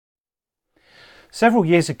Several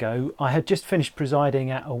years ago, I had just finished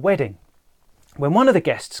presiding at a wedding. When one of the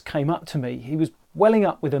guests came up to me, he was welling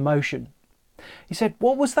up with emotion. He said,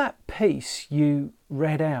 "What was that piece you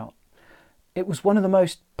read out? It was one of the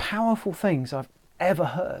most powerful things I've ever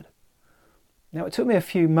heard." Now, it took me a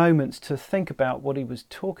few moments to think about what he was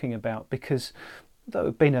talking about, because though it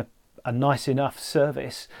had been a nice enough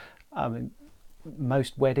service,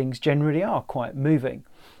 most weddings generally are quite moving.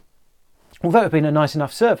 Although it had been a nice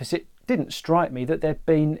enough service, it didn't strike me that there'd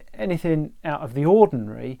been anything out of the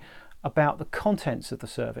ordinary about the contents of the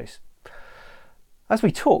service. As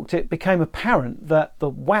we talked, it became apparent that the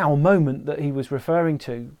wow moment that he was referring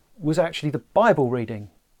to was actually the Bible reading.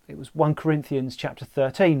 It was 1 Corinthians chapter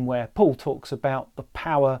 13, where Paul talks about the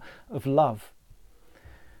power of love.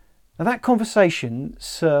 Now, that conversation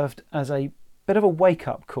served as a bit of a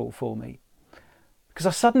wake-up call for me, because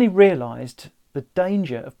I suddenly realised the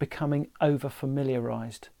danger of becoming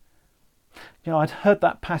over-familiarised. I'd heard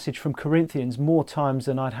that passage from Corinthians more times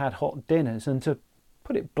than I'd had hot dinners, and to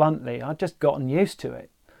put it bluntly, I'd just gotten used to it.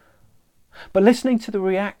 But listening to the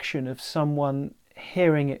reaction of someone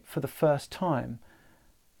hearing it for the first time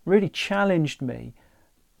really challenged me,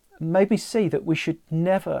 made me see that we should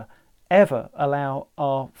never, ever allow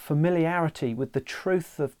our familiarity with the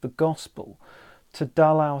truth of the gospel to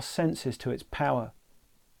dull our senses to its power.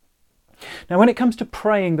 Now, when it comes to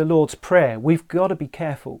praying the Lord's Prayer, we've got to be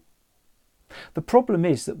careful. The problem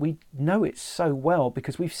is that we know it so well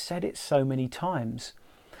because we've said it so many times.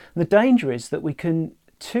 And the danger is that we can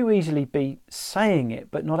too easily be saying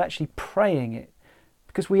it but not actually praying it,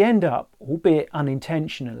 because we end up, albeit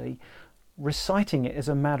unintentionally, reciting it as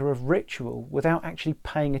a matter of ritual without actually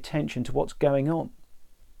paying attention to what's going on.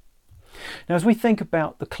 Now, as we think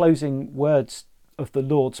about the closing words of the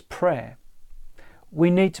Lord's Prayer, we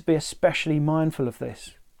need to be especially mindful of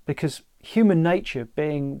this, because human nature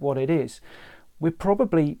being what it is, we're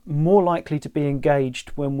probably more likely to be engaged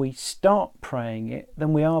when we start praying it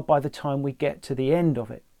than we are by the time we get to the end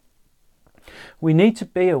of it. We need to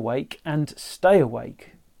be awake and stay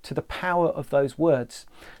awake to the power of those words.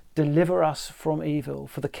 "Deliver us from evil,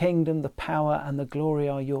 for the kingdom, the power and the glory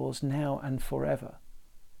are yours now and forever."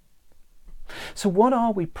 So what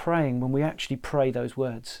are we praying when we actually pray those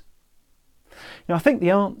words? I think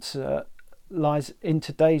the answer lies in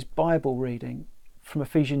today's Bible reading from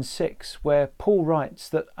Ephesians 6, where Paul writes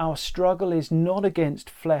that our struggle is not against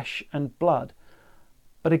flesh and blood,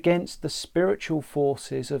 but against the spiritual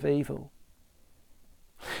forces of evil.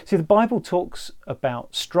 See, the Bible talks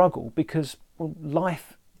about struggle because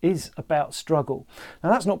life is about struggle. Now,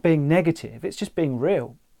 that's not being negative, it's just being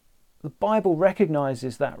real. The Bible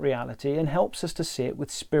recognises that reality and helps us to see it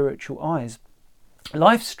with spiritual eyes.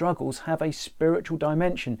 Life's struggles have a spiritual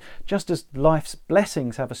dimension, just as life's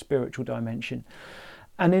blessings have a spiritual dimension.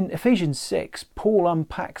 And in Ephesians 6, Paul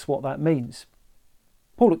unpacks what that means.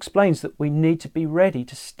 Paul explains that we need to be ready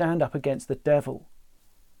to stand up against the devil.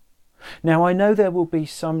 Now, I know there will be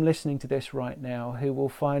some listening to this right now who will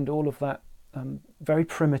find all of that very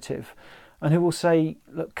primitive, and who will say,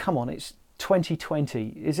 "Look, come on, it's 2020.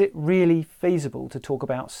 Is it really feasible to talk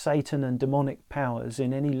about Satan and demonic powers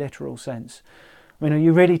in any literal sense? I mean, are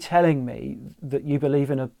you really telling me that you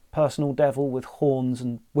believe in a personal devil with horns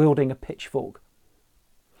and wielding a pitchfork?"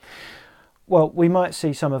 Well, we might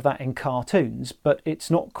see some of that in cartoons, but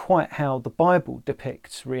it's not quite how the Bible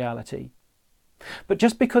depicts reality. But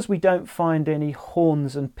just because we don't find any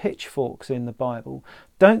horns and pitchforks in the Bible,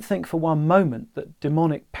 don't think for one moment that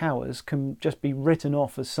demonic powers can just be written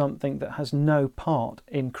off as something that has no part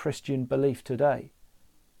in Christian belief today.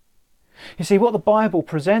 You see, what the Bible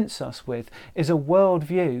presents us with is a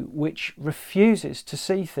worldview which refuses to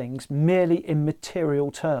see things merely in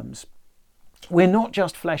material terms. We're not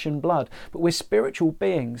just flesh and blood, but we're spiritual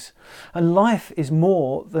beings, and life is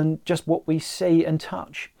more than just what we see and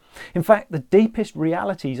touch. In fact, the deepest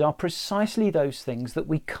realities are precisely those things that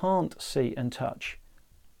we can't see and touch.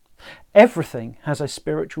 Everything has a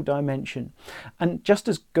spiritual dimension, and just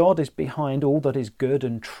as God is behind all that is good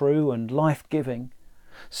and true and life-giving,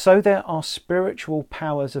 so there are spiritual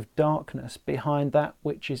powers of darkness behind that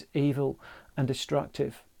which is evil and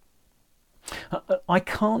destructive. I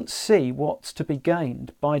can't see what's to be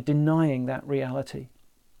gained by denying that reality.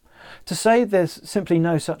 To say there's simply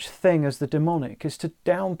no such thing as the demonic is to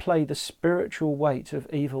downplay the spiritual weight of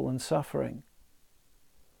evil and suffering.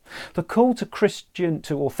 The call to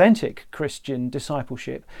authentic Christian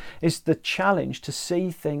discipleship is the challenge to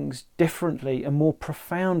see things differently and more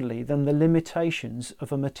profoundly than the limitations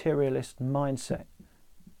of a materialist mindset.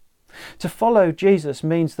 To follow Jesus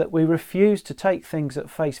means that we refuse to take things at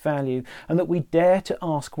face value and that we dare to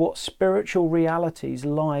ask what spiritual realities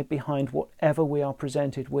lie behind whatever we are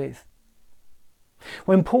presented with.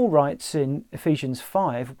 When Paul writes in Ephesians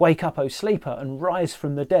 5, "Wake up, O sleeper, and rise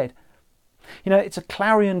from the dead," it's a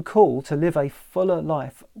clarion call to live a fuller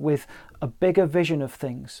life with a bigger vision of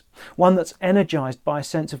things, one that's energized by a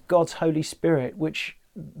sense of God's Holy Spirit, which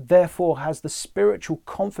therefore has the spiritual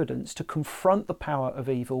confidence to confront the power of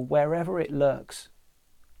evil wherever it lurks.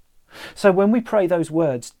 So when we pray those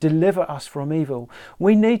words, "Deliver us from evil,"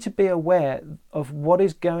 we need to be aware of what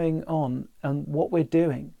is going on and what we're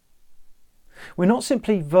doing. We're not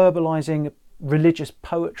simply verbalizing religious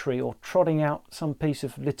poetry or trotting out some piece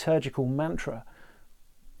of liturgical mantra.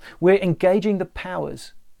 We're engaging the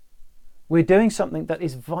powers. We're doing something that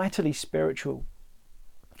is vitally spiritual.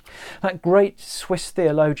 That great Swiss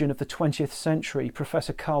theologian of the 20th century,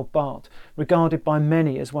 Professor Karl Barth, regarded by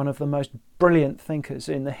many as one of the most brilliant thinkers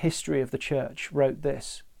in the history of the Church, wrote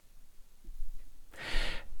this: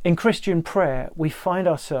 "In Christian prayer, we find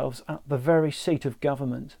ourselves at the very seat of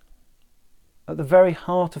government, at the very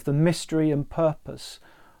heart of the mystery and purpose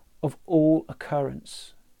of all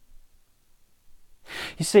occurrence."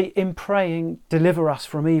 You see, in praying, "Deliver us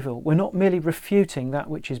from evil," we're not merely refuting that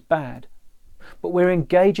which is bad, but we're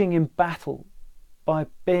engaging in battle by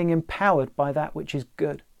being empowered by that which is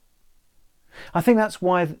good. I think that's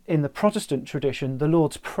why in the Protestant tradition the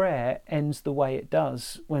Lord's Prayer ends the way it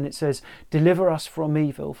does, when it says, "Deliver us from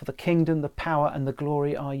evil, for the kingdom, the power and the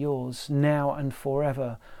glory are yours, now and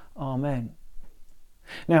forever. Amen."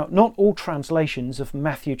 Now, not all translations of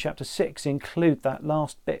Matthew chapter 6 include that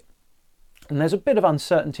last bit. And there's a bit of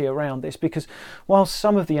uncertainty around this because while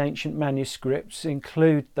some of the ancient manuscripts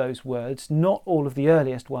include those words, not all of the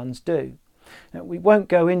earliest ones do. Now, we won't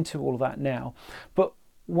go into all of that now, but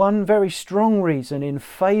one very strong reason in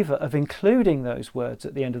favour of including those words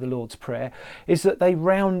at the end of the Lord's Prayer is that they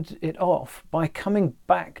round it off by coming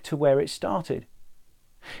back to where it started.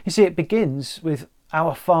 You see, it begins with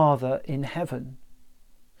 "Our Father in heaven."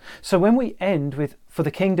 So when we end with "For the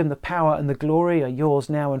kingdom, the power and the glory are yours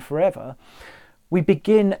now and forever," we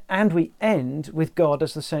begin and we end with God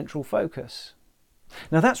as the central focus.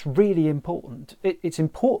 Now that's really important. It's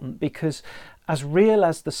important because as real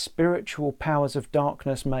as the spiritual powers of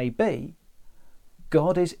darkness may be,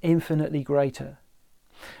 God is infinitely greater.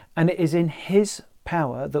 And it is in his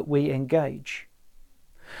power that we engage.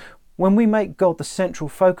 When we make God the central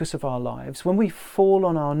focus of our lives, when we fall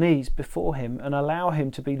on our knees before him and allow him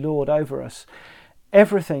to be Lord over us,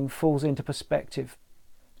 everything falls into perspective.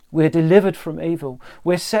 We're delivered from evil,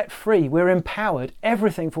 we're set free, we're empowered,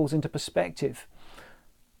 everything falls into perspective.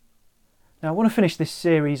 Now I want to finish this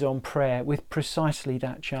series on prayer with precisely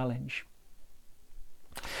that challenge.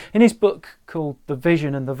 In his book called The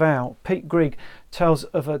Vision and the Vow, Pete Grigg tells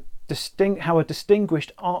of how a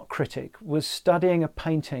distinguished art critic was studying a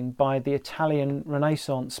painting by the Italian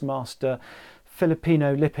Renaissance master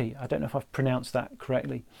Filippino Lippi. I don't know if I've pronounced that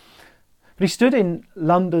correctly. But he stood in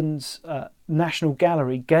London's National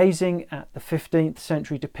Gallery gazing at the 15th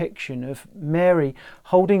century depiction of Mary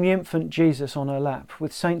holding the infant Jesus on her lap,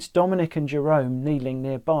 with Saints Dominic and Jerome kneeling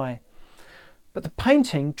nearby. But the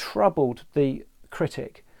painting troubled the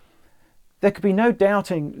critic. There could be no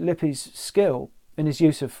doubting Lippi's skill in his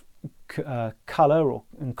use of colour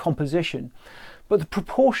and composition, but the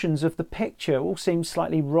proportions of the picture all seemed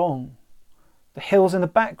slightly wrong. The hills in the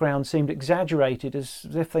background seemed exaggerated, as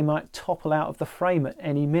if they might topple out of the frame at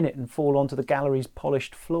any minute and fall onto the gallery's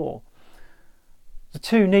polished floor. The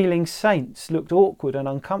two kneeling saints looked awkward and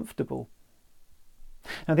uncomfortable.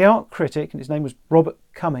 Now the art critic, and his name was Robert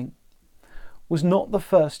Cumming, was not the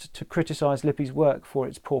first to criticise Lippi's work for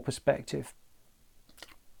its poor perspective,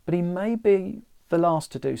 but he may be the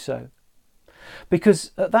last to do so,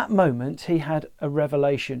 because at that moment he had a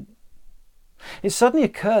revelation. It suddenly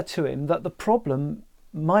occurred to him that the problem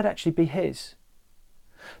might actually be his.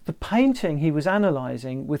 The painting he was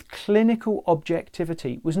analysing with clinical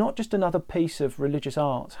objectivity was not just another piece of religious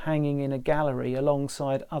art hanging in a gallery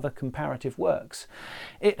alongside other comparative works.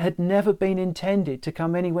 It had never been intended to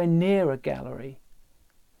come anywhere near a gallery.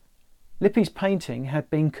 Lippi's painting had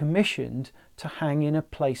been commissioned to hang in a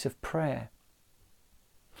place of prayer.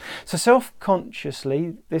 So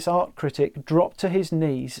self-consciously, this art critic dropped to his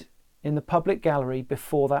knees in the public gallery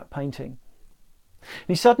before that painting. And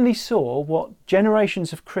he suddenly saw what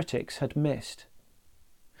generations of critics had missed.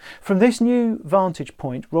 From this new vantage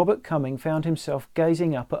point, Robert Cumming found himself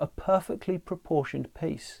gazing up at a perfectly proportioned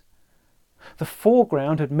piece. The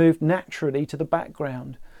foreground had moved naturally to the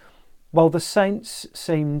background, while the saints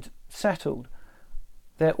seemed settled.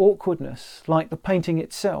 their awkwardness, like the painting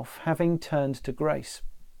itself, having turned to grace.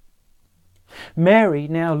 Mary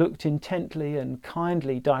now looked intently and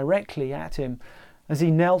kindly directly at him as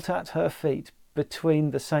he knelt at her feet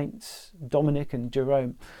between the saints Dominic and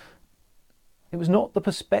Jerome. It was not the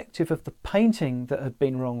perspective of the painting that had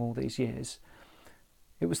been wrong all these years.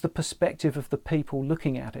 It was the perspective of the people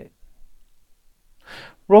looking at it.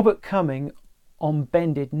 Robert Cumming, on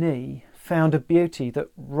bended knee, found a beauty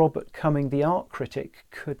that Robert Cumming, the art critic,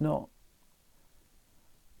 could not.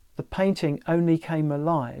 The painting only came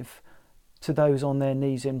alive to those on their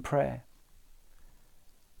knees in prayer.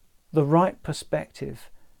 The right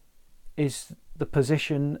perspective is the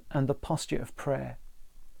position and the posture of prayer.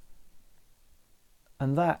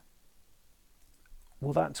 And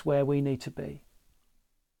that's where we need to be.